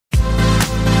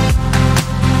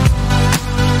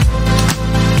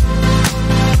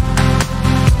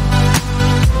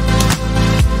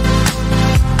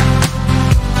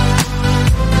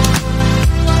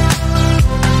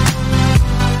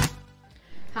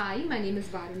Hi, my name is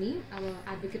Varuni. I'm an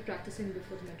advocate practicing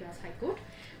before the Madras High Court.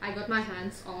 I got my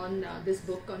hands on this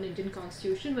book on Indian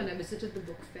Constitution when I visited the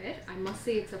book fair. I must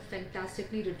say it's a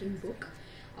fantastically written book.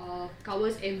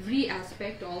 Covers every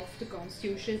aspect of the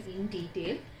Constitution in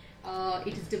detail.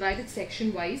 It is divided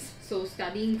section-wise, so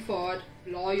studying for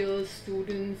lawyers,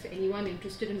 students, anyone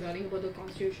interested in learning about the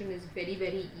Constitution is very,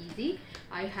 very easy.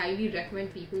 I highly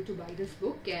recommend people to buy this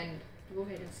book and go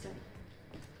ahead and study.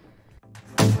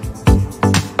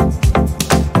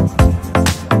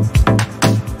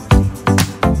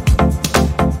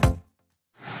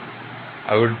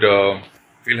 I would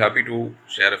feel happy to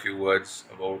share a few words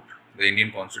about the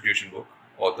Indian Constitution book,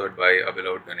 authored by our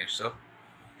beloved Ganesh sir.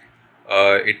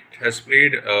 It has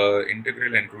played an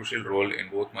integral and crucial role in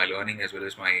both my learning as well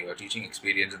as my teaching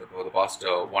experience for the past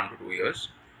 1 to 2 years.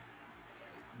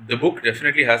 The book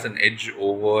definitely has an edge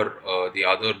over the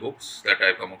other books that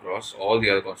I've come across, all the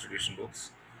other constitution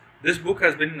books. This book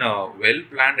has been well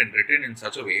planned and written in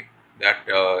such a way that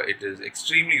it is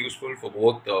extremely useful for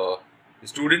both the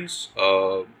students,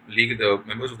 the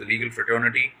members of the legal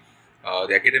fraternity,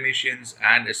 the academicians,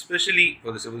 and especially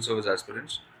for the civil service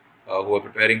aspirants who are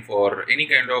preparing for any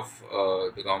kind of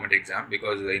the government exam,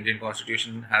 because the Indian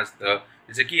Constitution has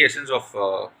it's a key essence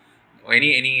of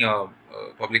any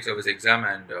public service exam,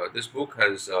 and this book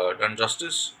has done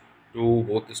justice to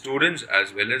both the students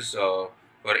as well as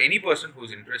for any person who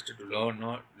is interested to learn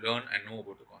and know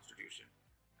about the Constitution.